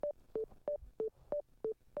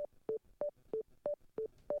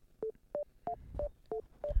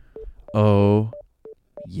Oh,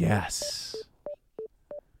 yes.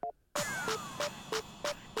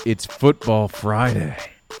 It's Football Friday.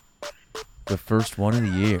 The first one of the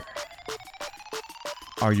year.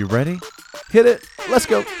 Are you ready? Hit it. Let's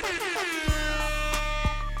go.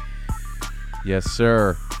 Yes,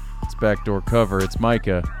 sir. It's Backdoor Cover. It's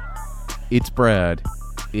Micah. It's Brad.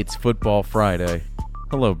 It's Football Friday.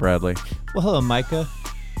 Hello, Bradley. Well, hello, Micah.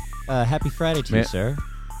 Happy Friday to you, sir.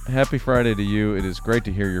 Happy Friday to you. It is great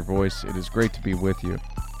to hear your voice. It is great to be with you.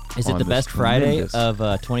 Is it the best Friday of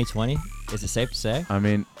 2020? Is it safe to say? I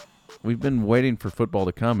mean, we've been waiting for football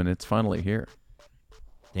to come, and it's finally here.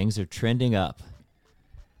 Things are trending up.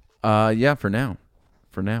 Yeah, for now.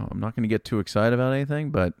 For now. I'm not going to get too excited about anything,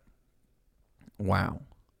 but wow.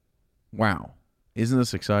 Wow. Isn't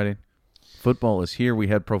this exciting? Football is here. We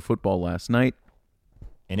had pro football last night.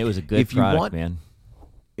 And it was a good product, man.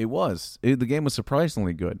 It was. The game was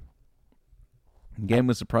surprisingly good. The game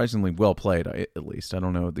was surprisingly well played, at least. I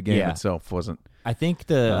don't know. The game itself wasn't. I think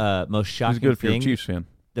the most shocking thing... It was good if you're a thing, Chiefs fan.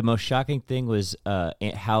 The most shocking thing was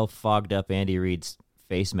how fogged up Andy Reid's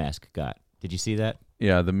face mask got. Did you see that?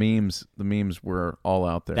 Yeah, the memes were all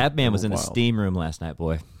out there. That man was in the steam room last night,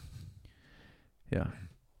 boy. Yeah.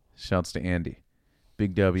 Shouts to Andy.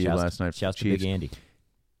 Big W last night for Shouts the Chiefs. to Big Andy.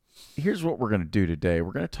 Here's what we're going to do today.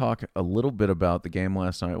 We're going to talk a little bit about the game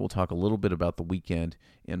last night. We'll talk a little bit about the weekend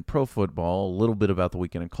in pro football, a little bit about the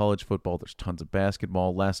weekend in college football. There's tons of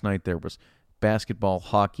basketball. Last night there was basketball,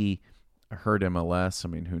 hockey. I heard MLS. I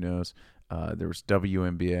mean, who knows? There was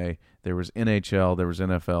WNBA. There was NHL. There was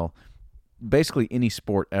NFL. Basically, any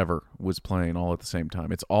sport ever was playing all at the same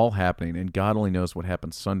time. It's all happening, and God only knows what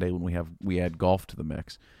happens Sunday when we add golf to the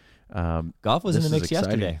mix. Golf was in the mix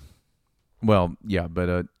yesterday. Well, yeah,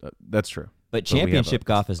 but that's true. But championship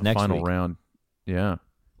golf is next final week. Round. Yeah.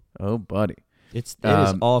 Oh, buddy. It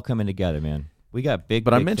is all coming together, man. We got big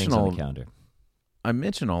things on the calendar. I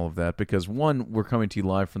mention all of that because, one, we're coming to you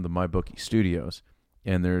live from the MyBookie studios,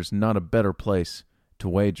 and there's not a better place to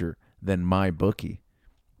wager than MyBookie.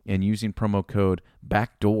 And using promo code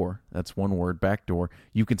BACKDOOR, that's one word, BACKDOOR,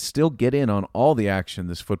 you can still get in on all the action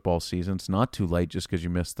this football season. It's not too late just because you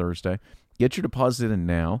missed Thursday. Get your deposit in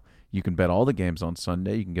now. You can bet all the games on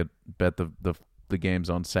Sunday. You can bet the games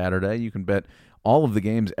on Saturday. You can bet all of the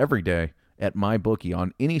games every day at MyBookie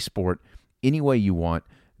on any sport, any way you want.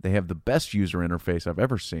 They have the best user interface I've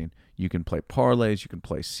ever seen. You can play parlays. You can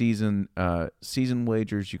play season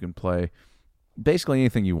wagers. You can play basically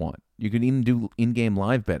anything you want. You can even do in-game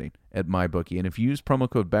live betting at MyBookie. And if you use promo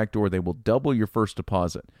code BACKDOOR, they will double your first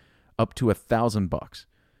deposit up to $1,000.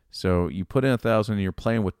 So you put in $1,000 and you're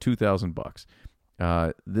playing with $2,000.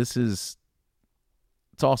 It's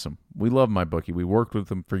awesome. We love MyBookie. We worked with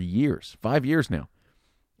them for years, 5 years now.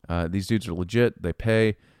 These dudes are legit. They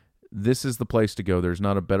pay. This is the place to go. There's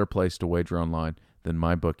not a better place to wager online than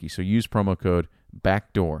MyBookie. So use promo code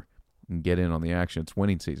BACKDOOR and get in on the action. It's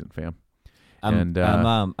winning season, fam. I'm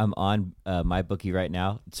on MyBookie right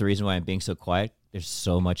now. It's the reason why I'm being so quiet. There's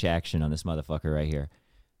so much action on this motherfucker right here.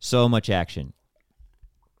 So much action.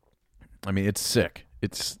 I mean, it's sick.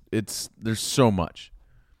 There's so much.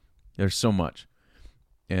 There's so much.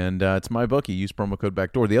 And it's MyBookie. Use promo code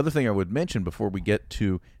BACKDOOR. The other thing I would mention before we get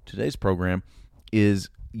to today's program is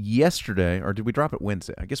yesterday, or did we drop it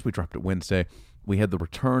Wednesday? I guess we dropped it Wednesday. We had the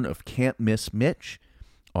return of Can't Miss Mitch,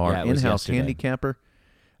 our in-house handicapper.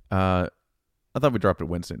 I thought we dropped it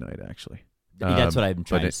Wednesday night, actually. That's what I'm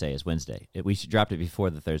trying to say is Wednesday. We dropped it before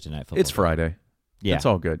the Thursday night football. It's Friday. Yeah. It's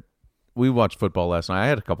all good. We watched football last night. I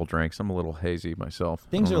had a couple drinks. I'm a little hazy myself.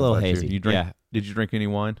 Things are a little hazy. Did you drink any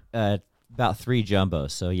wine? About 3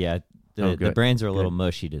 jumbos. So, yeah, the brains are a little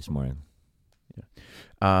mushy this morning.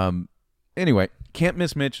 Yeah. Anyway, Can't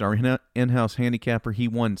Miss Mitch, our in-house handicapper. He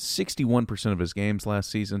won 61% of his games last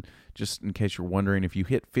season. Just in case you're wondering, if you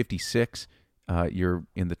hit 56, you're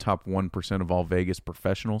in the top 1% of all Vegas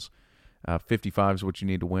professionals. 55 is what you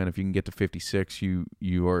need to win. If you can get to 56,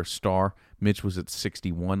 you are a star. Mitch was at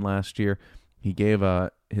 61 last year. He gave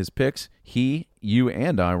his picks. You,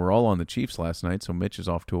 and I were all on the Chiefs last night, so Mitch is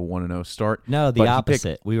off to a 1-0 start. No, the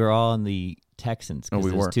opposite. We were all on the Texans because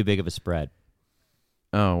it was too big of a spread.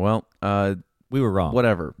 Oh, well. We were wrong.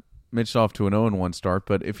 Whatever. Mitch's off to an 0-1 start,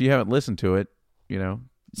 but if you haven't listened to it,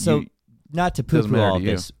 So, not to poo-poo all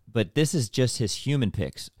this, but this is just his human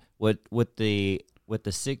picks. What was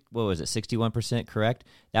it, 61% correct?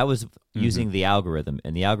 That was using the algorithm,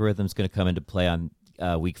 and the algorithm's going to come into play on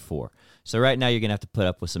week 4. So right now you're going to have to put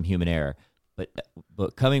up with some human error.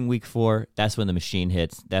 But coming week 4, that's when the machine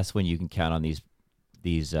hits. That's when you can count on these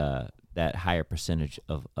that higher percentage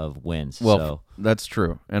of wins. Well, so that's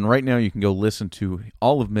true. And right now you can go listen to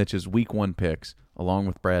all of Mitch's Week 1 picks, along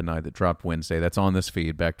with Brad and I, that dropped Wednesday. That's on this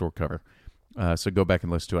feed, Backdoor Cover. So go back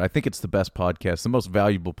and listen to it. I think it's the best podcast, the most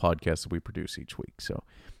valuable podcast that we produce each week. So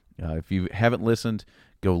if you haven't listened,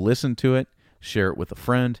 go listen to it, share it with a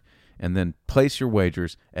friend, and then place your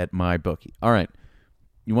wagers at MyBookie. All right.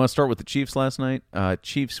 You want to start with the Chiefs last night?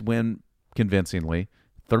 Chiefs win convincingly,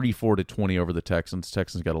 34-20 over the Texans.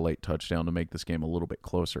 Texans got a late touchdown to make this game a little bit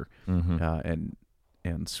closer. And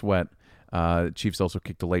Sweat. Chiefs also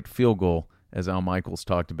kicked a late field goal, as Al Michaels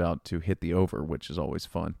talked about, to hit the over, which is always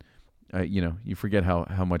fun. You forget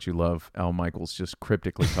how much you love Al Michaels just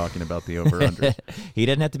cryptically talking about the over-under. He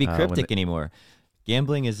doesn't have to be cryptic anymore.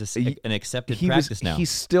 Gambling is an accepted practice now.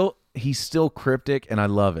 He's still cryptic, and I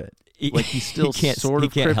love it. Like he's still he can't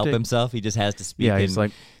cryptic. help himself. He just has to speak he's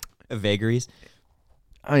like vagaries.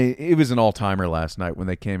 It was an all-timer last night when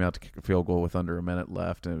they came out to kick a field goal with under a minute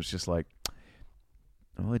left, and it was just like,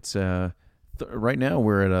 it's right now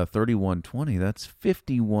we're at 31-20. That's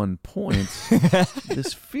 51 points.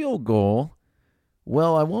 This field goal,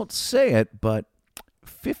 well, I won't say it, but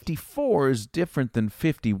 54 is different than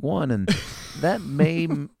 51, and that may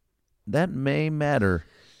matter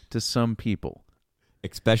to some people,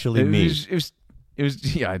 especially me. It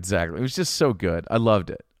was yeah, exactly. It was just so good. I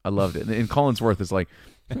loved it. And Collinsworth is like,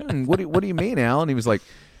 what do you mean, Al? And he was like,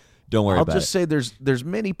 don't worry about it. I'll just say there's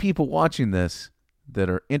many people watching this that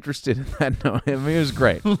are interested in that. No, I mean, it was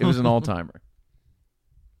great. It was an all-timer.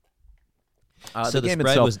 So the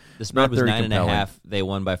spread was 9.5. They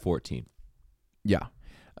won by 14. Yeah.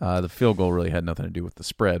 The field goal really had nothing to do with the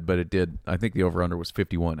spread, but it did. I think the over-under was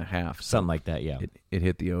 51.5. So something like that, yeah. It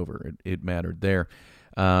hit the over. It mattered there.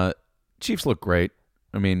 Chiefs looked great.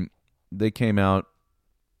 I mean, they came out,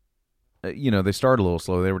 they started a little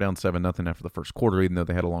slow. They were down 7-0 after the first quarter, even though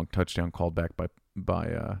they had a long touchdown called back by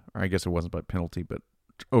or I guess it wasn't by penalty, but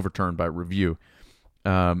overturned by review.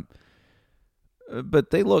 But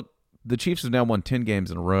the Chiefs have now won 10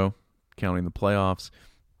 games in a row, counting the playoffs.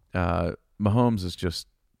 Mahomes is just,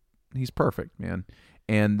 he's perfect, man.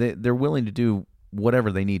 And they're willing to do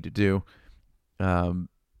whatever they need to do.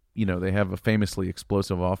 They have a famously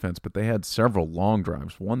explosive offense, but they had several long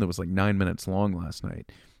drives. One that was like 9 minutes long last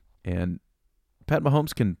night. And Pat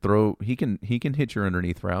Mahomes can throw. He can hit your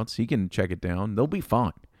underneath routes. He can check it down. They'll be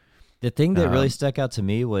fine. The thing that really stuck out to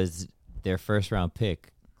me was their first-round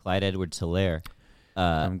pick, Clyde Edwards-Helaire.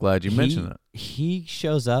 I'm glad you mentioned that. He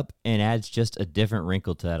shows up and adds just a different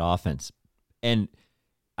wrinkle to that offense. And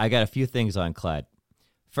I got a few things on Clyde.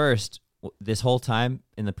 First, this whole time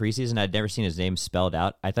in the preseason, I'd never seen his name spelled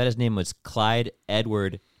out. I thought his name was Clyde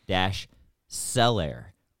Edward-Celaire,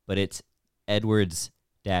 but it's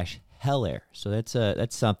Edwards-Helaire. So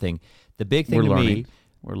that's something. The big thing me,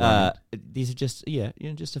 we're learning. These are just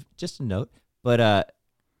a note. But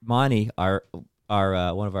Monty, our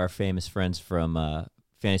one of our famous friends from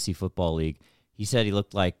Fantasy Football League, he said he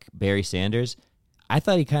looked like Barry Sanders. I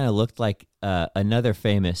thought he kind of looked like another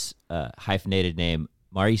famous hyphenated name,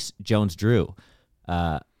 Maurice Jones-Drew.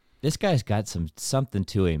 This guy's got something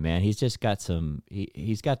to him, man. He's just got some.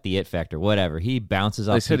 He's got the it factor. Whatever. He bounces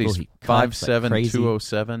off people. They said he's 5'7", like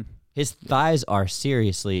 207. His thighs are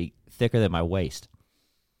seriously thicker than my waist,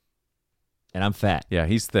 and I'm fat. Yeah,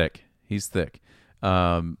 he's thick.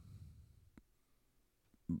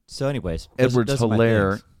 So, anyways,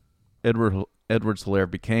 Edwards-Helaire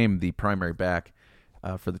became the primary back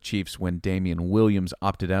for the Chiefs when Damian Williams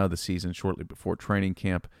opted out of the season shortly before training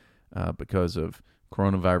camp because of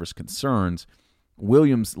coronavirus concerns.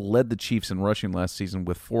 Williams led the Chiefs in rushing last season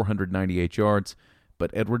with 498 yards, but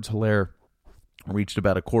Edwards-Helaire reached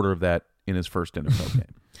about a quarter of that in his first NFL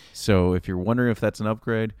game. So if you're wondering if that's an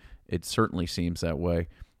upgrade, it certainly seems that way.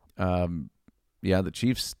 The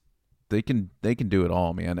Chiefs, they can do it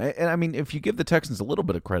all, man. And I mean, if you give the Texans a little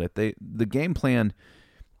bit of credit, the game plan,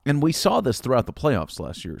 and we saw this throughout the playoffs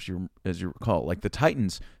last year, as you recall. Like the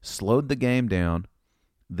Titans slowed the game down.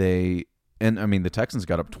 The Texans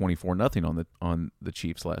got up 24-0 on the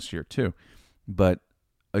Chiefs last year too, but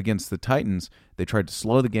against the Titans, they tried to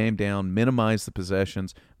slow the game down, minimize the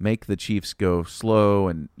possessions, make the Chiefs go slow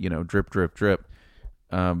and drip, drip, drip.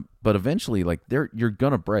 But eventually, like you're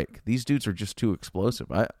gonna break. These dudes are just too explosive.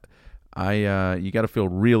 You got to feel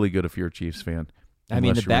really good if you're a Chiefs fan. I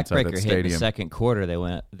mean, the backbreaker hit in the second quarter.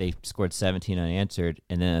 They scored 17 unanswered,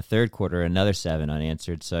 and then in the third quarter, another 7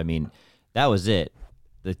 unanswered. So I mean, that was it.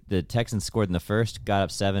 The Texans scored in the first, got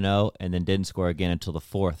up 7-0, and then didn't score again until the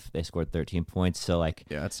fourth. They scored 13 points. So like,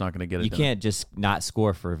 yeah, it's not going to get it. You can't just not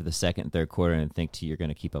score for the second and third quarter and think you're going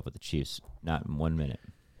to keep up with the Chiefs. Not in 1 minute.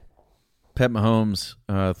 Pat Mahomes,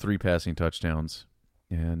 3 passing touchdowns,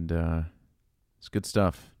 and it's good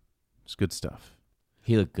stuff. It's good stuff.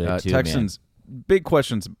 He looked good too, Texans, man. Big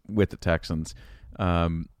questions with the Texans.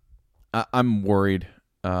 I'm worried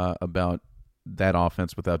about that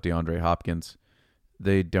offense without DeAndre Hopkins.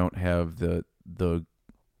 They don't have the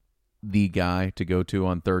guy to go to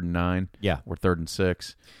on 3rd and 9, or 3rd and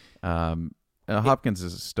 6. Hopkins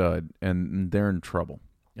is a stud, and they're in trouble.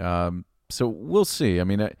 So we'll see. I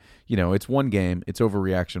mean, it's one game. It's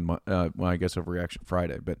overreaction. Well, I guess overreaction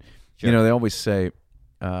Friday, but they always say,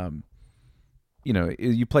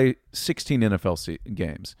 you play 16 NFL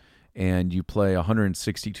games, and you play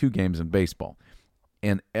 162 games in baseball,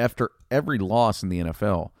 and after every loss in the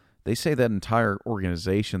NFL, they say that entire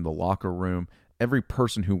organization, the locker room, every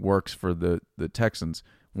person who works for the Texans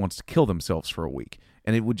wants to kill themselves for a week.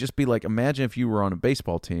 And it would just be like, imagine if you were on a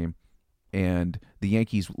baseball team and the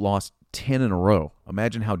Yankees lost 10 in a row.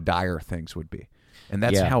 Imagine how dire things would be. And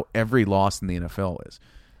that's how every loss in the NFL is.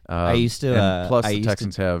 I used to. Plus, the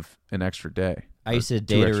Texans have an extra day. I used to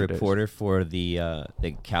date a reporter for the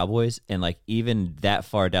Cowboys, and like even that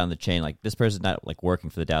far down the chain, like this person's not like working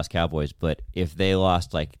for the Dallas Cowboys, but if they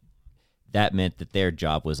lost, like that meant that their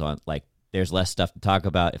job was on. Like there's less stuff to talk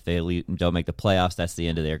about. If they don't make the playoffs, that's the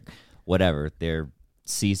end of their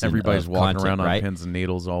season. Everybody's walking content, around right? on pins and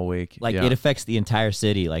needles all week. Like it affects the entire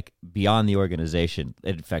city, like beyond the organization.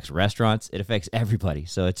 It affects restaurants. It affects everybody.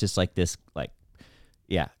 So it's just like this,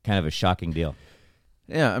 kind of a shocking deal.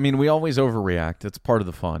 Yeah, I mean, we always overreact. It's part of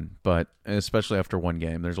the fun, but especially after one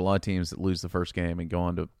game. There's a lot of teams that lose the first game and go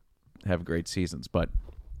on to have great seasons. But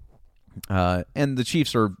and the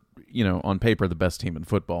Chiefs are, on paper, the best team in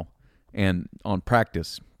football, and on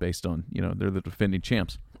practice, based on, they're the defending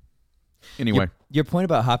champs. Anyway. Your point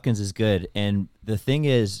about Hopkins is good, and the thing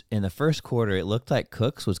is, in the first quarter, it looked like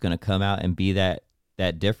Cooks was going to come out and be that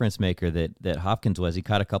difference maker that Hopkins was. He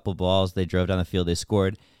caught a couple balls, they drove down the field, they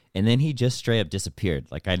scored, and then he just straight up disappeared.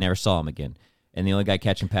 Like, I never saw him again. And the only guy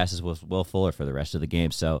catching passes was Will Fuller for the rest of the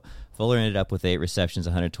game. So Fuller ended up with 8 receptions,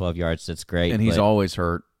 112 yards. That's great. And he's always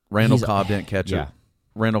hurt. Randall Cobb didn't catch it.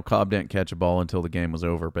 Randall Cobb didn't catch a ball until the game was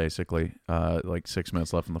over, basically. 6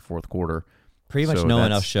 minutes left in the fourth quarter. Pretty much no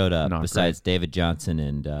one else showed up besides David Johnson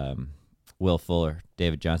and Will Fuller.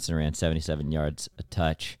 David Johnson ran 77 yards a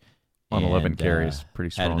touch. On 11 carries, pretty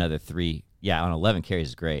strong. Had another 3. Yeah, on 11 carries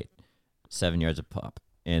is great. 7 yards a pop.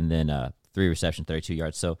 And then 3 receptions, 32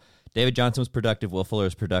 yards. So David Johnson was productive. Will Fuller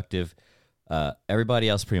was productive. Everybody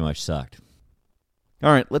else pretty much sucked.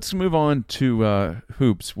 All right, let's move on to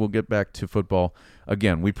hoops. We'll get back to football.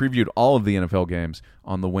 Again, we previewed all of the NFL games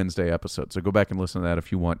on the Wednesday episode, so go back and listen to that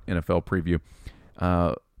if you want NFL preview.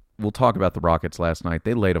 We'll talk about the Rockets last night.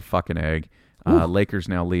 They laid a fucking egg. Lakers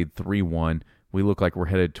now lead 3-1. We look like we're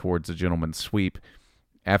headed towards a gentleman's sweep.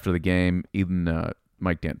 After the game, even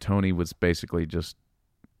Mike D'Antoni was basically just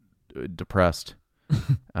depressed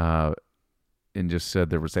and just said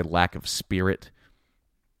there was a lack of spirit,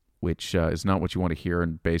 which is not what you want to hear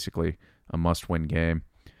in basically a must-win game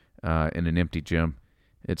in an empty gym.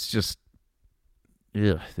 It's just,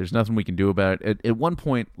 there's nothing we can do about it. At one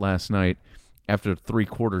point last night, after 3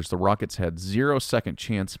 quarters, the Rockets had 0 second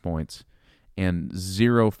chance points and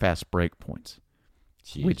 0 fast break points,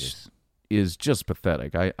 which is just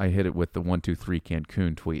pathetic. I hit it with the 1-2-3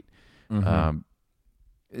 Cancun tweet. Mm-hmm.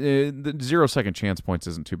 The 0 second chance points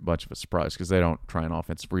isn't too much of a surprise because they don't try an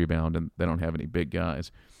offensive rebound and they don't have any big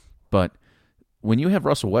guys. But when you have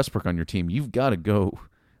Russell Westbrook on your team, you've got to go.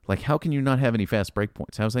 Like, how can you not have any fast break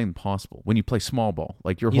points? How is that even possible? When you play small ball,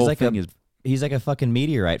 like your whole thing is. He's like a fucking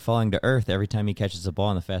meteorite falling to earth every time he catches a ball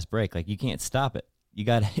in the fast break. Like, you can't stop it. You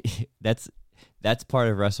got that's part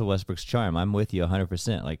of Russell Westbrook's charm. I'm with you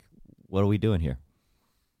 100%. Like, what are we doing here?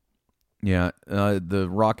 Yeah, the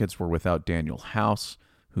Rockets were without Daniel House,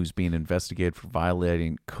 who's being investigated for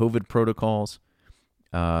violating COVID protocols.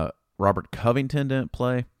 Robert Covington didn't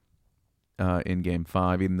play in Game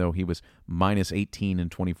 5, even though he was minus 18 in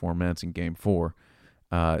 24 minutes in Game 4.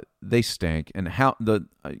 They stink. And have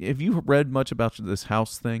you read much about this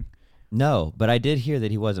House thing? No, but I did hear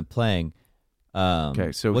that he wasn't playing.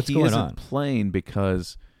 Okay, so what's he going isn't on? Playing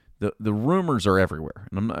because the rumors are everywhere.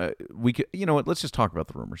 And I'm not. You know what? Let's just talk about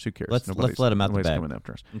the rumors. Who cares? Let's let him out the bag. Nobody's coming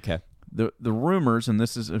after us. Okay. The rumors, and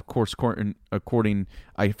this is of course according.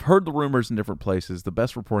 I've heard the rumors in different places. The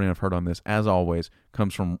best reporting I've heard on this, as always,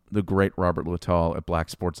 comes from the great Robert Littall at Black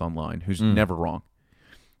Sports Online, who's never wrong.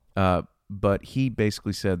 But he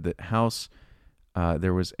basically said that House,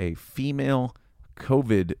 there was a female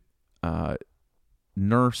COVID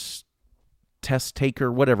nurse, test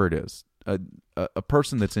taker, whatever it is, a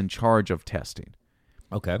person that's in charge of testing.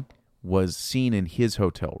 Okay. Was seen in his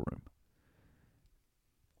hotel room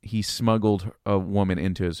he smuggled a woman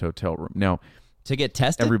into his hotel room. Now, to get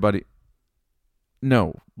tested?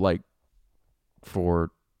 No, like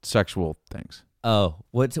for sexual things. Oh,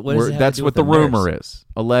 what does it have that's to do what with the rumor is,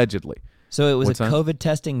 allegedly. So it was What's a that? COVID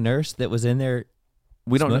testing nurse that was in there.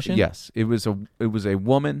 We don't know. Smushing? Yes, it was a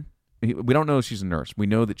woman. We don't know if she's a nurse. We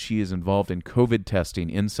know that she is involved in COVID testing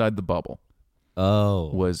inside the bubble. Oh,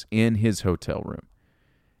 Was in his hotel room,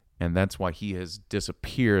 and that's why he has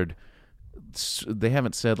disappeared. They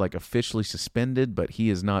haven't said like officially suspended, but he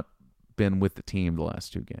has not been with the team the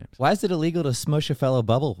last 2 games. why is it illegal to smush a fellow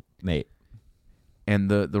bubble mate? And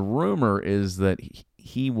the rumor is that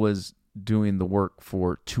he was doing the work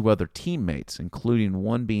for 2 other teammates, including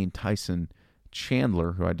one being Tyson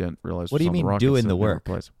Chandler, who I didn't realize. What do you mean doing the work?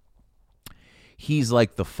 He's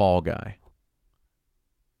like the fall guy.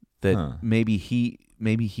 That maybe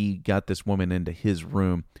he got this woman into his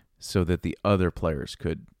room so that the other players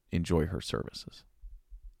could enjoy her services.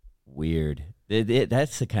 Weird.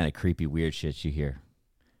 That's the kind of creepy, weird shit you hear.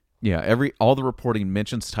 Yeah, all the reporting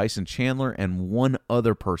mentions Tyson Chandler and one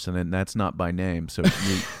other person, and that's not by name. So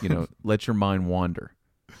let your mind wander.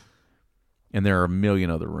 And there are a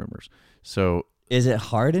million other rumors. So is it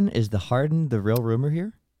Harden? Is the Harden the real rumor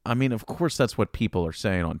here? I mean, of course, that's what people are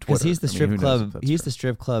saying on Twitter. Because he's the strip club. He's the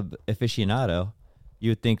strip club aficionado.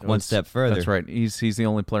 You would think one step further. That's right. He's the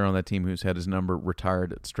only player on that team who's had his number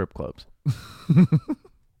retired at strip clubs.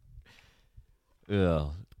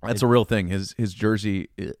 Ugh. That's a real thing. His jersey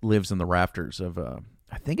lives in the rafters of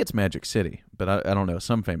I think it's Magic City, but I don't know,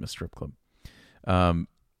 some famous strip club. So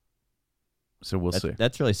we'll see.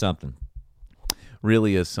 That's really something.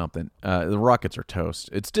 Really is something. The Rockets are toast.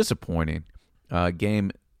 It's disappointing. Game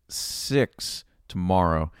 6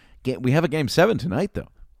 tomorrow. We have a Game 7 tonight, though.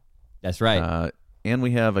 That's right. And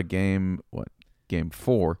we have a Game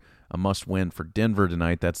 4, a must-win for Denver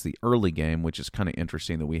tonight. That's the early game, which is kind of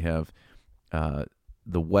interesting that we have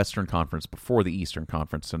the Western Conference before the Eastern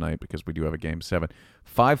Conference tonight, because we do have a Game 7.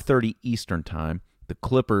 5:30 Eastern time. The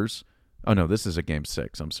Clippers. Oh, no, this is a Game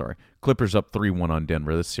 6. I'm sorry. Clippers up 3-1 on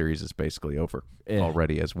Denver. This series is basically over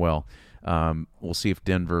already as well. We'll see if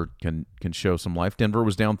Denver can show some life. Denver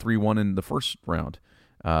was down 3-1 in the first round,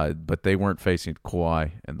 but they weren't facing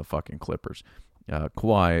Kawhi and the fucking Clippers.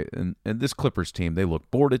 Kawhi and this Clippers team, they look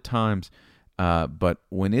bored at times, but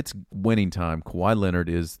when it's winning time, Kawhi Leonard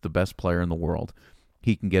is the best player in the world.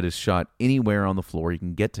 He can get his shot anywhere on the floor. He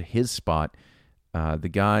can get to his spot. The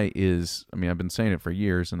guy is, I mean, I've been saying it for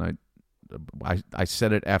years, and I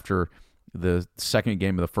said it after the second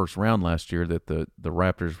game of the first round last year that the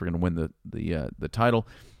Raptors were going to win the title.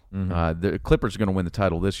 Mm-hmm. The Clippers are going to win the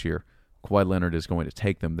title this year. Kawhi Leonard is going to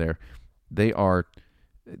take them there.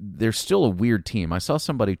 They're still a weird team. I saw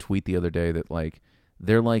somebody tweet the other day that like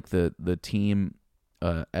they're like the team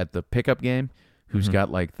at the pickup game who's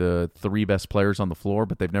got like the 3 best players on the floor,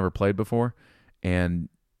 but they've never played before, and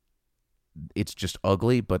it's just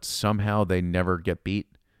ugly. But somehow they never get beat.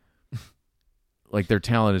 Like their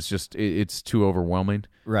talent is just it's too overwhelming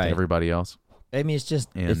to everybody else. I mean,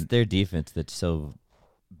 it's their defense that's so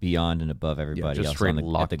beyond and above everybody else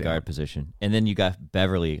at the guard position. And then you got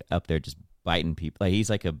Beverly up there just biting people. Like he's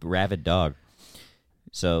like a rabid dog.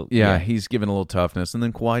 So he's given a little toughness, and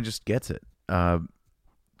then Kawhi just gets it.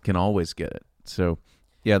 Can always get it. So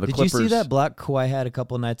the Clippers. Did you see that block Kawhi had a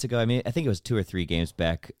couple of nights ago? I mean, I think it was 2 or 3 games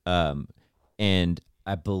back, and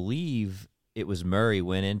I believe it was Murray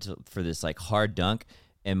went into for this like hard dunk,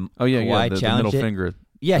 and Kawhi challenged the middle it. Finger.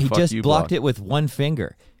 Yeah, he just blocked it with one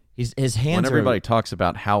finger. His hands. When everybody talks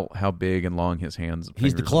about how big and long his hands,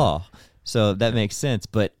 he's the claw, so that makes sense.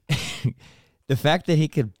 But the fact that he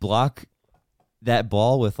could block that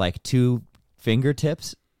ball with like 2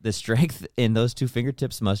 fingertips, the strength in those 2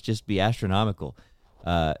 fingertips must just be astronomical.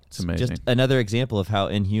 It's amazing. Just another example of how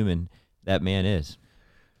inhuman that man is.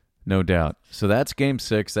 No doubt. So that's Game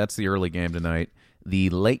 6. That's the early game tonight. The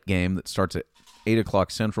late game that starts at 8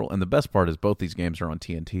 o'clock Central. And the best part is both these games are on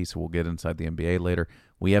TNT, so we'll get inside the NBA later.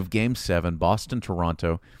 We have Game 7,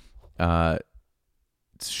 Boston-Toronto.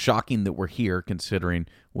 It's shocking that we're here, considering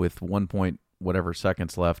with 1 point whatever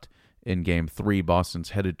seconds left in Game 3,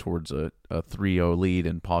 Boston's headed towards a 3-0 lead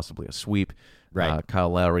and possibly a sweep. Right.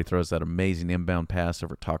 Kyle Lowry throws that amazing inbound pass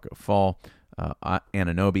over Taco Fall.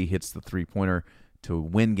 Anunoby hits the three-pointer to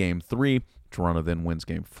win Game 3. Toronto then wins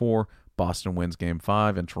Game 4. Boston wins Game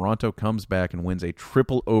 5. And Toronto comes back and wins a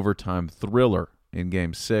triple overtime thriller in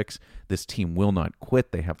Game 6. This team will not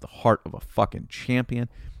quit. They have the heart of a fucking champion.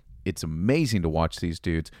 It's amazing to watch these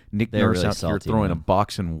dudes. Nick Nurse really out here throwing a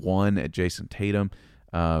box and one at Jason Tatum.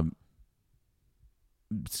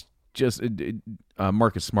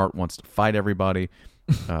 Marcus Smart wants to fight everybody.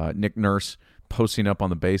 Nick Nurse posting up on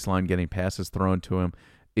the baseline, getting passes thrown to him.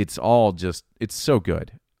 It's all just, it's so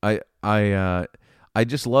good. I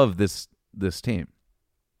just love this team,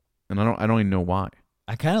 and I don't even know why.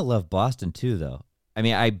 I kind of love Boston too, though. I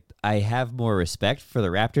mean, I have more respect for the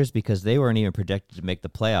Raptors because they weren't even projected to make the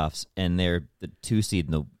playoffs, and they're the 2 seed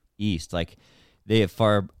in the East. Like, they have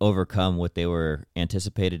far overcome what they were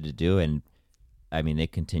anticipated to do, and I mean, they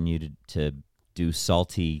continue to do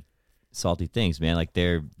salty things, man. Like,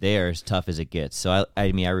 they are as tough as it gets. So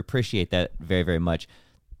I mean, I appreciate that very, very much.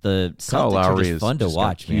 The Celtics are just fun to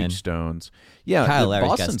watch, man. Huge stones. Yeah,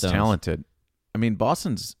 Boston's talented. I mean,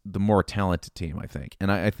 Boston's the more talented team, I think,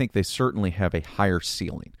 and I think they certainly have a higher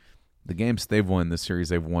ceiling. The games they've won this series,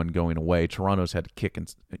 they've won going away. Toronto's had to kick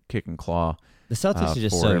and claw. The Celtics are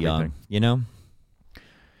just so young, you know.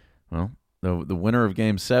 Well, the winner of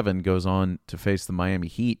Game 7 goes on to face the Miami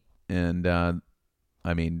Heat, and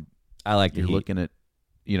I mean, I like the Heat. Looking at,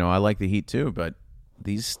 I like the Heat too, but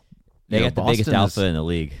these they got the biggest alpha in the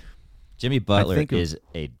league. Jimmy Butler is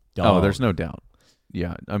a dog. Oh, there's no doubt.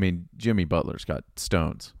 Yeah, I mean, Jimmy Butler's got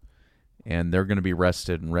stones, and they're going to be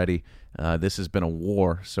rested and ready. This has been a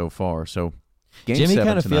war so far. So, Jimmy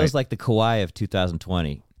kind of feels like the Kawhi of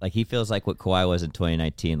 2020. Like, he feels like what Kawhi was in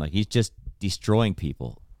 2019. Like, he's just destroying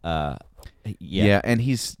people. Yeah, and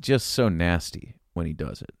he's just so nasty when he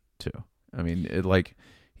does it too. I mean,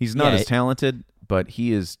 he's not as talented, but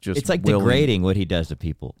he is just. It's like degrading what he does to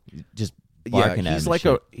people. Just barking at him. He's like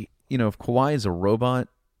if Kawhi is a robot.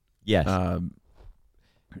 Yes.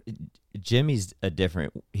 Jimmy's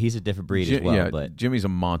he's a different breed as well. Yeah, but Jimmy's a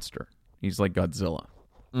monster. He's like Godzilla.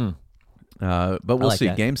 But we'll see.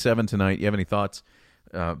 That. Game 7 tonight. You have any thoughts?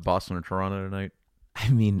 Boston or Toronto tonight? I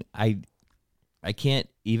mean, I can't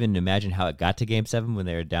even imagine how it got to Game 7 when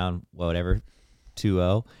they were down,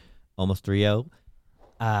 2-0, almost 3-0.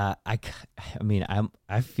 I mean,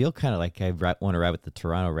 I feel kind of like I want to ride with the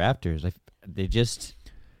Toronto Raptors.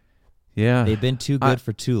 They've been too good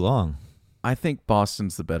for too long. I think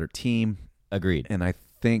Boston's the better team. Agreed. And I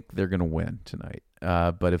think they're going to win tonight.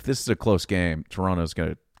 But if this is a close game, Toronto's going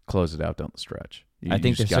to close it out down the stretch. I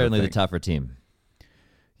think they're certainly the tougher team.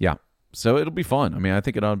 Yeah. So it'll be fun. I mean, I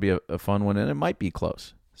think it ought to be a fun one, and it might be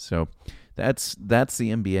close. So that's the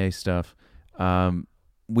NBA stuff.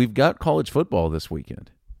 We've got college football this weekend.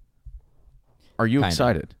 Are you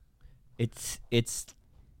excited? It's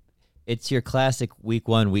your classic week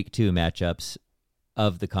 1, week 2 matchups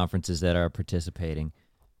of the conferences that are participating.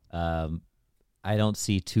 I don't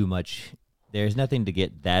see too much. There's nothing to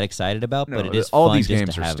get that excited about, but it is all fun these just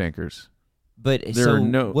games to are have. stinkers. But there are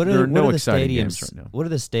no exciting games right now. What are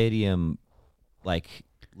the stadium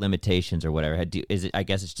limitations or whatever? I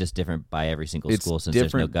guess it's just different by every single school since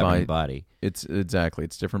there's no governing body. It's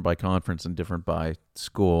different by conference and different by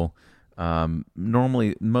school.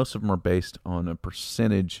 Normally, most of them are based on a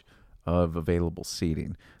percentage of available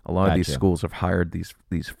seating. A lot of these schools have hired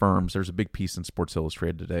these firms. There's a big piece in Sports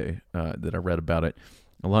Illustrated today that I read about it.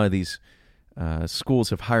 A lot of these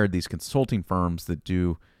schools have hired these consulting firms that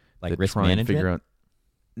do risk management. Figure out.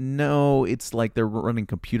 No, it's like they're running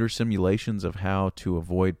computer simulations of how to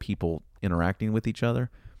avoid people interacting with each other.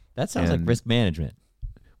 That sounds like risk management.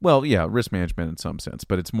 Well, yeah, risk management in some sense,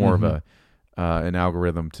 but it's more of an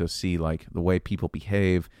algorithm to see like the way people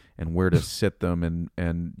behave and where to sit them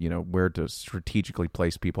and where to strategically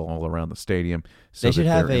place people all around the stadium so they should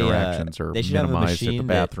that have their interactions are minimized at the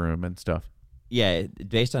bathroom and stuff. Yeah,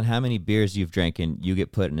 based on how many beers you've drank, and you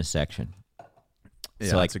get put in a section. Yeah,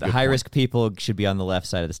 so like the high-risk people should be on the left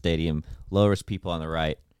side of the stadium, low-risk people on the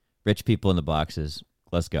right, rich people in the boxes.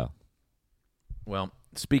 Let's go. Well,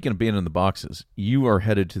 speaking of being in the boxes, you are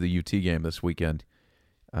headed to the UT game this weekend.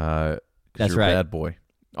 That's you're right. A bad boy.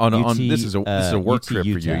 This is a work trip for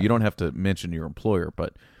you. You don't have to mention your employer,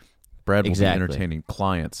 but Brad will be entertaining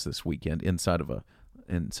clients this weekend inside of a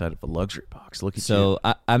luxury box. Look at you. So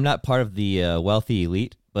I'm not part of the wealthy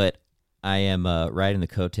elite, but I am riding the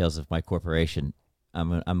coattails of my corporation.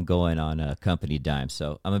 I'm going on a company dime,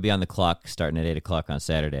 so I'm gonna be on the clock starting at 8:00 on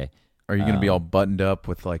Saturday. Are you gonna be all buttoned up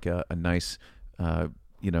with like a nice, burnt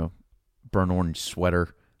orange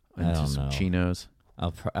sweater and some chinos?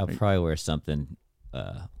 I'll probably wear something,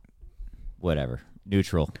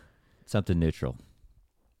 neutral, something neutral.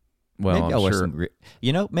 Well, maybe I'll wear some.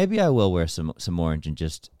 Maybe I will wear some orange and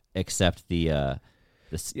just accept the I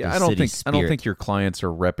don't think your clients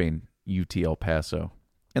are repping UT El Paso.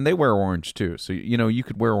 And they wear orange too, so you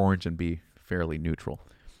could wear orange and be fairly neutral.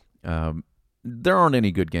 There aren't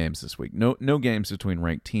any good games this week. No games between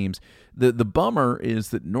ranked teams. The bummer is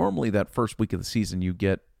that normally that first week of the season you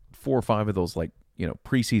get 4 or 5 of those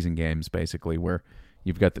preseason games basically where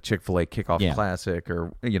You've got the Chick-fil-A Kickoff Classic,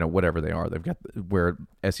 or whatever they are. They've got where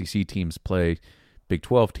SEC teams play Big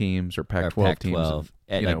 12 teams or Pac-12 teams,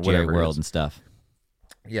 at like Jerry World and stuff.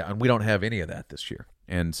 Yeah, and we don't have any of that this year.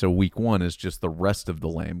 And so week 1 is just the rest of the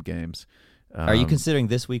lame games. Are you considering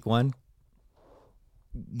this week 1?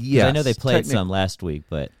 Yes. I know they played some last week,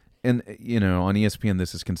 but... And, on ESPN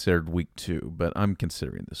this is considered week 2, but I'm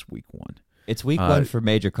considering this week 1. It's week 1 for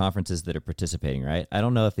major conferences that are participating, right? I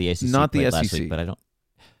don't know if the ACC not played the SEC. last week, but I don't...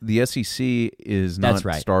 The SEC is not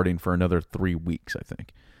starting for another 3 weeks, I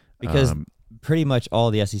think. Because pretty much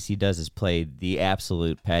all the SEC does is play the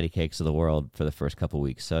absolute patty cakes of the world for the first couple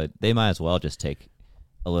weeks. So they might as well just take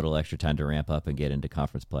a little extra time to ramp up and get into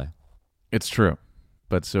conference play. It's true.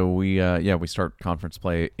 But so we start conference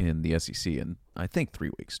play in the SEC in, I think,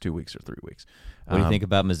 3 weeks, 2 weeks or 3 weeks. What do you think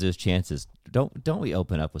about Mizzou's chances? Don't we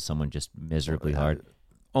open up with someone just miserably hard?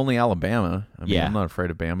 Only Alabama. I mean, I'm not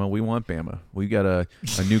afraid of Bama. We want Bama. We got a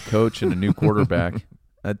new coach and a new quarterback.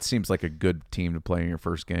 That seems like a good team to play in your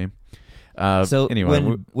first game. So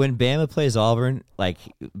anyway, when Bama plays Auburn, like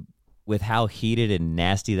with how heated and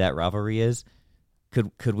nasty that rivalry is,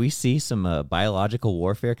 could we see some biological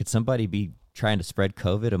warfare? Could somebody be trying to spread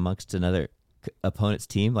COVID amongst another opponent's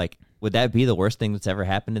team? Like, would that be the worst thing that's ever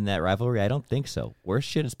happened in that rivalry? I don't think so. Worse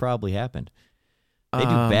shit has probably happened. They do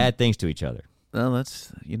bad things to each other. Well,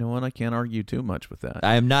 that's, what, I can't argue too much with that.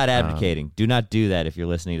 I am not advocating. Do not do that if you're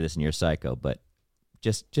listening to this and you're a psycho, but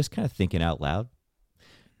just kind of thinking out loud.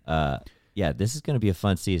 Yeah, this is going to be a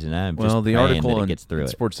fun season. I'm just the praying article that it gets through in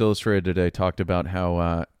Sports Illustrated today talked about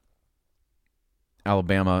how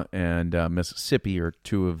Alabama and Mississippi are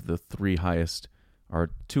two of the 3 highest,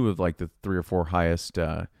 or 2 of like the 3 or 4 highest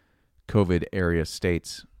COVID area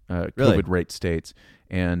states, COVID rate states,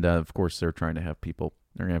 and of course they're trying to have people.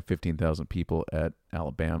 They're going to have 15,000 people at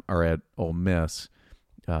Alabama or at Ole Miss.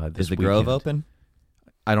 Is the Grove open?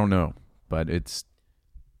 I don't know, but it's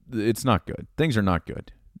not good. Things are not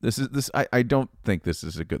good. I don't think this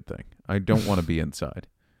is a good thing. I don't want to be inside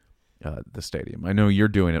the stadium. I know you're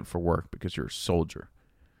doing it for work because you're a soldier.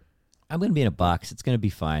 I'm going to be in a box. It's going to be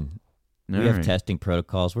fine. We have testing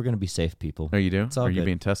protocols. We're going to be safe people. Oh, you do? Are you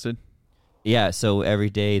being tested? Yeah, so every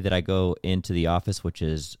day that I go into the office, which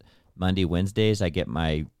is Monday, Wednesdays, I get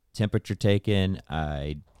my temperature taken.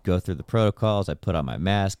 I go through the protocols. I put on my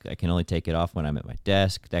mask. I can only take it off when I'm at my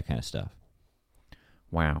desk, that kind of stuff.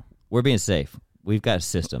 Wow. We're being safe. We've got a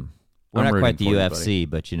system. We're not quite the UFC,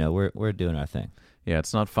 but we're doing our thing. Yeah,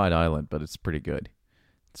 it's not Fight Island, but it's pretty good.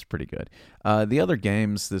 It's pretty good. The other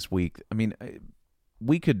games this week, I mean,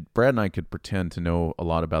 Brad and I could pretend to know a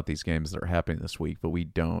lot about these games that are happening this week, but we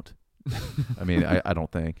don't. I mean, I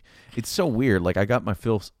don't think. It's so weird. Like, I got my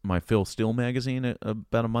Phil Steele magazine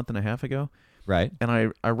about a month and a half ago. Right. And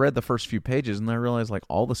I read the first few pages, and I realized, like,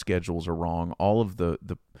 all the schedules are wrong. All of the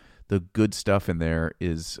good stuff in there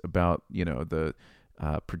is about, the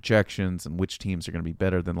projections and which teams are going to be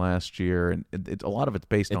better than last year. And a lot of it's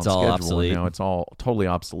based on schedule. Obsolete. Now it's all totally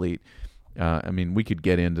obsolete. I mean, we could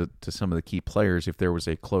get into some of the key players if there was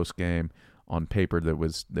a close game on paper that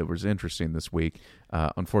was interesting this week.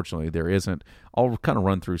 Unfortunately, there isn't. I'll kind of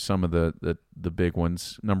run through some of the big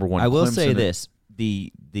ones. Number one, I will Clemson. say this.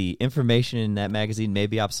 The information in that magazine may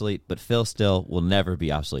be obsolete, but Phil Steele will never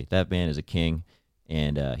be obsolete. That man is a king,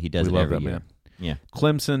 and he does it every year. Man. Yeah.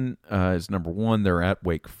 Clemson is number 1. They're at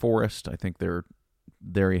Wake Forest. I think they're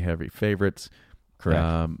very heavy favorites.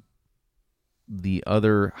 Correct. The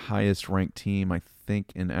other highest ranked team, I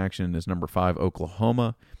think, in action is number 5,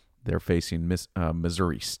 Oklahoma. They're facing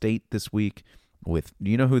Missouri State this week. Do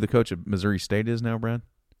you know who the coach of Missouri State is now, Brad?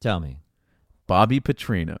 Tell me. Bobby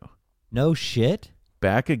Petrino. No shit?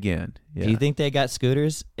 Back again. Yeah. Do you think they got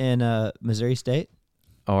scooters in Missouri State?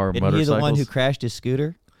 Or Isn't motorcycles? he the one who crashed his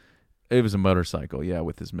scooter? It was a motorcycle, yeah,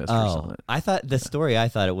 with his mistress on it. I thought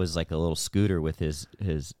it was like a little scooter with his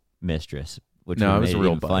mistress, which no, made it was a real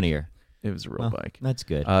even bike. Funnier. It was a real bike. That's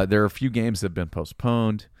good. There are a few games that have been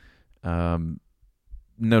postponed.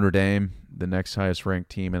 Notre Dame, the next highest ranked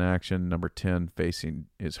team in action, number 10,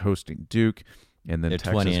 is hosting Duke, and then they're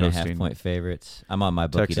Texas 20.5 point favorites. I'm on my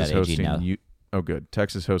bookie.ag now. Good.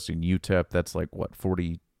 Texas hosting UTEP. That's like what,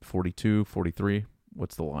 40, 42, 43?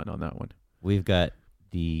 What's the line on that one? We've got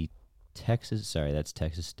the Texas. Sorry, that's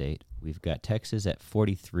Texas State. We've got Texas at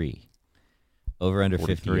 43. Over under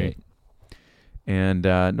 58. And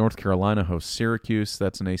North Carolina hosts Syracuse.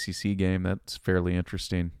 That's an ACC game. That's fairly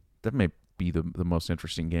interesting. That may be the most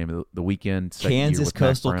interesting game of the weekend. Kansas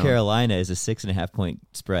Coastal Carolina is a 6.5 point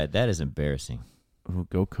spread. That is embarrassing. Ooh,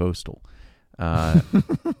 go Coastal.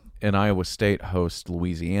 and Iowa State host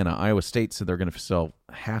Louisiana. Iowa State said they're going to sell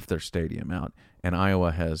half their stadium out, and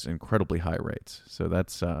Iowa has incredibly high rates. So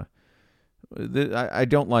that's I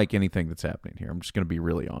don't like anything that's happening here. I'm just going to be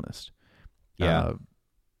really honest. Yeah,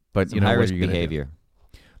 but some high risk behavior.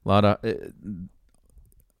 A lot of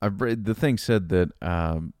I've read the thing said that.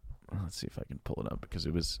 Let's see if I can pull it up because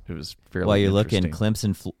it was fairly. While you're looking,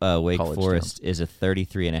 Clemson Wake College Forest town. is a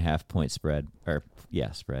 33.5 point spread.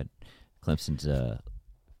 Spread. Clemson's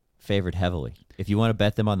favored heavily. If you want to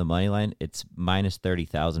bet them on the money line, it's minus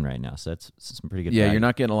 30,000 right now. So that's some pretty good. Yeah, value. you're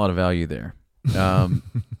not getting a lot of value there.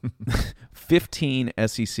 15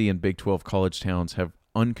 SEC and Big 12 college towns have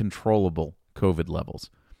uncontrollable COVID levels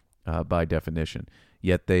by definition.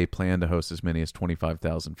 Yet they plan to host as many as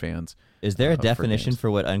 25,000 fans. Is there a definition for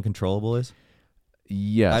what uncontrollable is?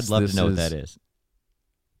 Yes. I'd love to know what that is.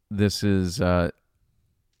 This is the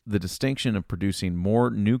distinction of producing more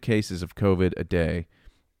new cases of COVID a day,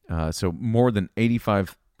 so more than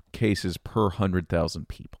 85 cases per 100,000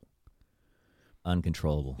 people.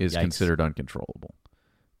 Uncontrollable. Is Yikes. considered uncontrollable.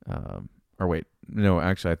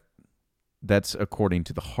 Actually, that's according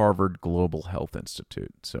to the Harvard Global Health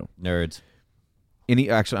Institute. So nerds.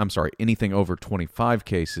 Anything over 25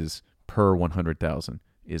 cases per 100,000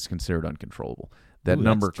 is considered uncontrollable. That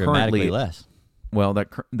number that's dramatically less. Well,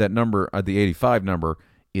 that number, the 85 number,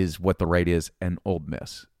 is what the rate is in Ole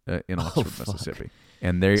Miss in Oxford, Mississippi,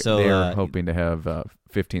 and they're hoping to have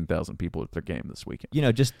 15,000 people at their game this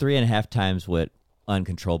weekend. Just 3.5 times what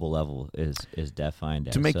uncontrollable level is defined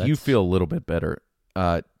as. To make you feel a little bit better,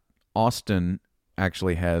 Austin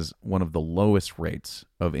actually has one of the lowest rates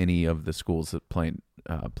of any of the schools that playing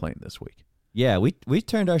this week. Yeah, we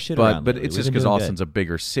turned our shit around. But it's just because Austin's a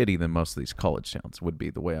bigger city than most of these college towns would be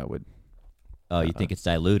the way I would. Oh, you think it's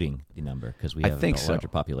diluting the number because we have a larger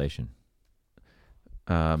population?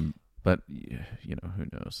 But who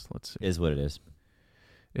knows? Let's see. Is what it is.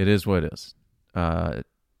 It is what it is. Where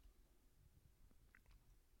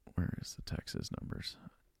is the Texas numbers?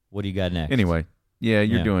 What do you got next? Anyway,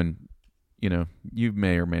 you're doing. You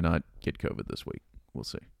may or may not get COVID this week. We'll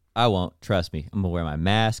see. I won't. Trust me. I'm going to wear my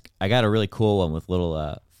mask. I got a really cool one with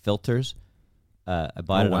little filters. I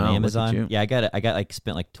bought it on Amazon. Yeah, I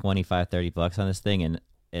spent like $25-$30 on this thing,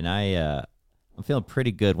 and I'm feeling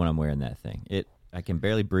pretty good when I'm wearing that thing. I can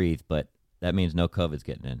barely breathe, but that means no COVID's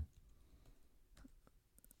getting in.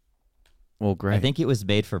 Well, great. I think it was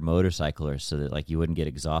made for motorcyclers so that you wouldn't get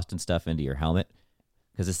exhaust and stuff into your helmet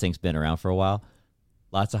because this thing's been around for a while.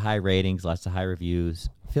 Lots of high ratings, lots of high reviews.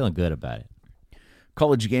 Feeling good about it.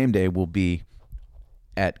 College Game Day will be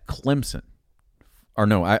at Clemson. Or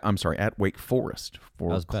no, I'm sorry, at Wake Forest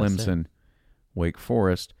for Clemson, Wake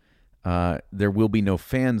Forest. There will be no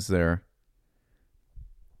fans there.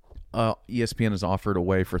 ESPN has offered a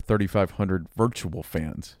way for 3,500 virtual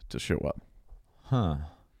fans to show up. Huh.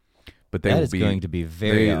 But that is going to be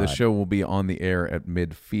very odd. The show will be on the air at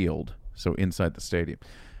midfield, so inside the stadium.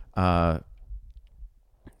 I'm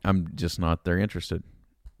just not there interested.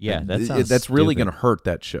 Yeah, that's really going to hurt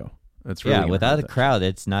that show. That's really without a crowd,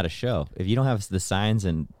 it's not a show. If you don't have the signs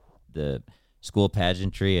and the school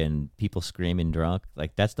pageantry and people screaming drunk,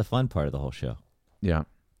 that's the fun part of the whole show. Yeah.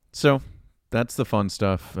 So that's the fun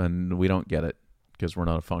stuff, and we don't get it because we're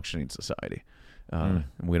not a functioning society, and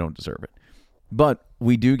we don't deserve it. But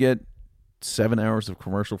we do get 7 hours of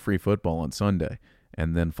commercial-free football on Sunday,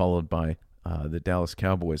 and then followed by the Dallas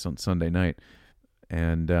Cowboys on Sunday night.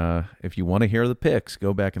 And if you want to hear the picks,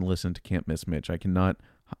 go back and listen to Can't Miss Mitch. I cannot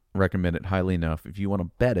recommend it highly enough. If you want to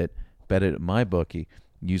bet it at MyBookie.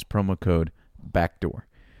 Use promo code BACKDOOR.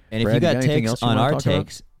 And if you got takes on our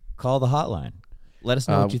takes, call the hotline. Let us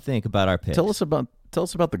know what you think about our picks. Tell us about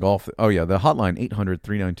the golf. Oh, yeah, the hotline,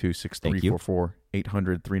 800-392-6344.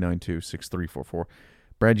 800-392-6344.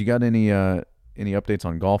 Brad, you got any updates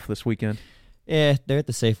on golf this weekend? Yeah, they're at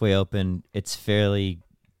the Safeway Open. It's fairly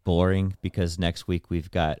boring because next week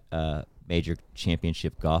we've got major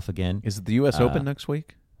championship golf again. Is it the U.S. Open next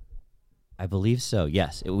week? I believe so,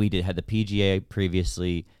 yes. We had the PGA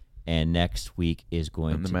previously, and next week is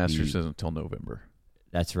going to be... And the Masters isn't until November.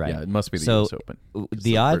 That's right. Yeah, it must be the U.S. Open.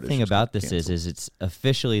 The odd thing about this is it's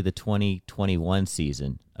officially the 2021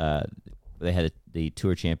 season. They had the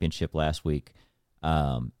Tour Championship last week.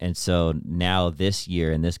 And so now this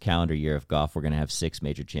year, in this calendar year of golf, we're going to have 6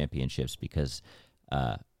 major championships because,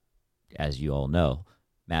 as you all know,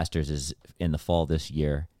 Masters is in the fall this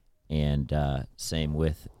year, and same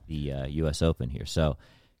with the U.S. Open here. So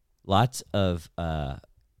lots of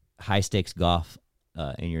high-stakes golf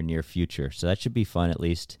in your near future. So that should be fun at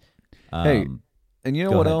least. Hey, and you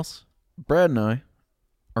know what else? Brad and I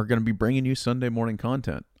are going to be bringing you Sunday morning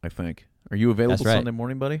content, I think. Are you available Sunday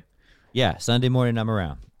morning, buddy? Yeah, Sunday morning I'm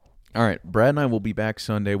around. All right, Brad and I will be back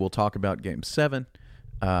Sunday. We'll talk about Game 7.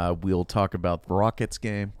 We'll talk about the Rockets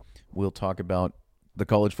game. We'll talk about the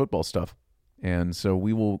college football stuff. And so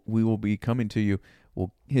we will be coming to you.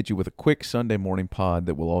 We'll hit you with a quick Sunday morning pod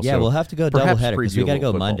that will also... Yeah, we'll have to go doubleheader because we got to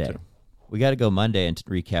go Monday. Too. We got to go Monday and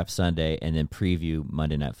recap Sunday and then preview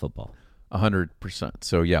Monday Night Football. 100%.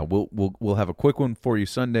 So yeah, we'll have a quick one for you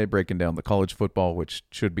Sunday, breaking down the college football, which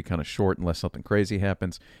should be kind of short unless something crazy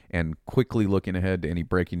happens, and quickly looking ahead to any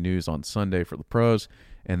breaking news on Sunday for the pros,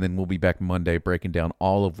 and then we'll be back Monday breaking down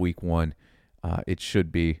all of Week 1. It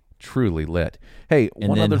should be truly lit. Hey, and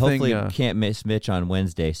one then other hopefully thing, can't miss Mitch on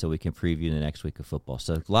Wednesday so we can preview the next week of football.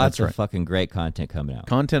 So lots of fucking great content coming out.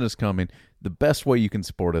 Content is coming. The best way you can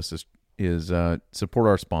support us is support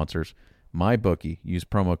our sponsors. MyBookie. Use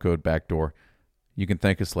promo code BACKDOOR. You can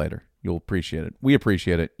thank us later. You'll appreciate it. We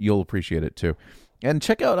appreciate it. You'll appreciate it too. And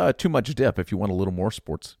check out Too Much Dip if you want a little more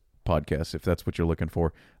sports podcasts, if that's what you're looking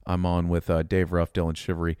for. I'm on with Dave Ruff, Dylan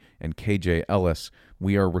Shivery, and KJ Ellis.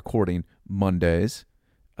 We are recording Mondays,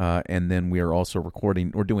 and then we are also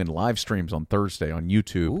we're doing live streams on Thursday on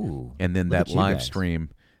YouTube. Ooh, and then that live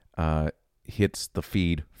stream hits the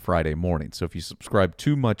feed Friday morning. So if you subscribe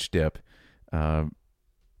to Much Dip,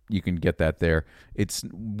 you can get that there.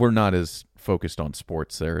 We're not as focused on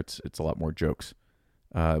sports there. It's a lot more jokes.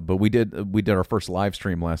 But we did our first live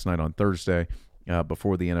stream last night on Thursday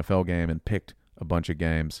before the NFL game and picked a bunch of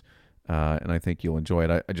games. And I think you'll enjoy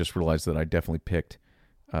it. I just realized that I definitely picked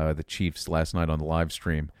the Chiefs last night on the live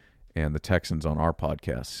stream and the Texans on our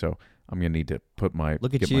podcast. So I'm gonna need to get my own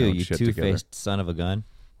shit together. You two-faced son of a gun.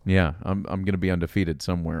 Yeah, I'm gonna be undefeated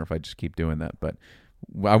somewhere if I just keep doing that. But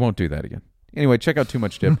I won't do that again. Anyway, check out Too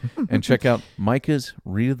Much Dip and check out Micah's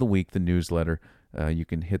Read of the Week, the newsletter. You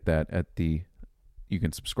can hit that you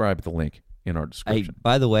can subscribe at the link in our description.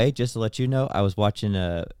 By the way, just to let you know, I was watching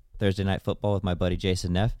Thursday Night Football with my buddy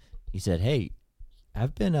Jason Neff. He said, "Hey,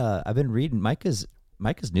 I've been reading Micah's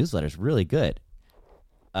newsletter is really good."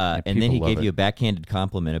 And then he gave you a backhanded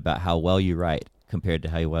compliment about how well you write compared to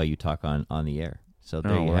how well you talk on the air. So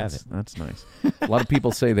there you have it. That's nice. A lot of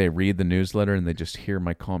people say they read the newsletter and they just hear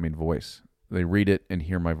my calming voice. They read it and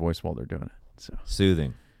hear my voice while they're doing it. So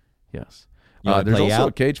soothing. Yes. There's also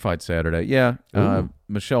a cage fight Saturday. Yeah.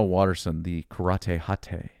 Michelle Watterson, the Karate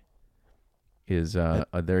Hate, is a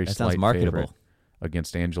very slight favorite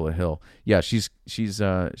against Angela Hill. Yeah, she's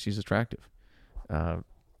attractive.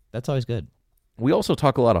 That's always good. We also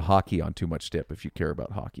talk a lot of hockey on Too Much Dip if you care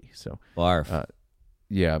about hockey. So barf.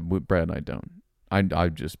 Yeah, Brad and I don't.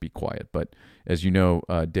 I'd just be quiet. But as you know,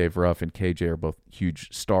 Dave Ruff and KJ are both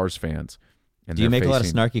huge Stars fans. And do you make a lot of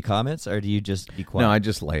snarky comments, or do you just be quiet? No, I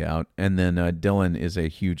just lay out. And then Dylan is a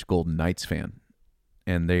huge Golden Knights fan,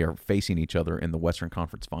 and they are facing each other in the Western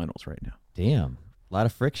Conference Finals right now. Damn. A lot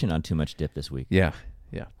of friction on Too Much Dip this week. Yeah.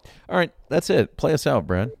 All right, that's it. Play us out,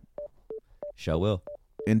 Brad. Show will.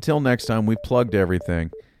 Until next time, we've plugged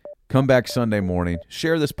everything. Come back Sunday morning.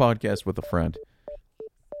 Share this podcast with a friend.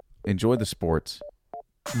 Enjoy the sports.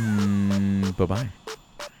 Bye-bye.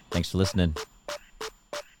 Thanks for listening.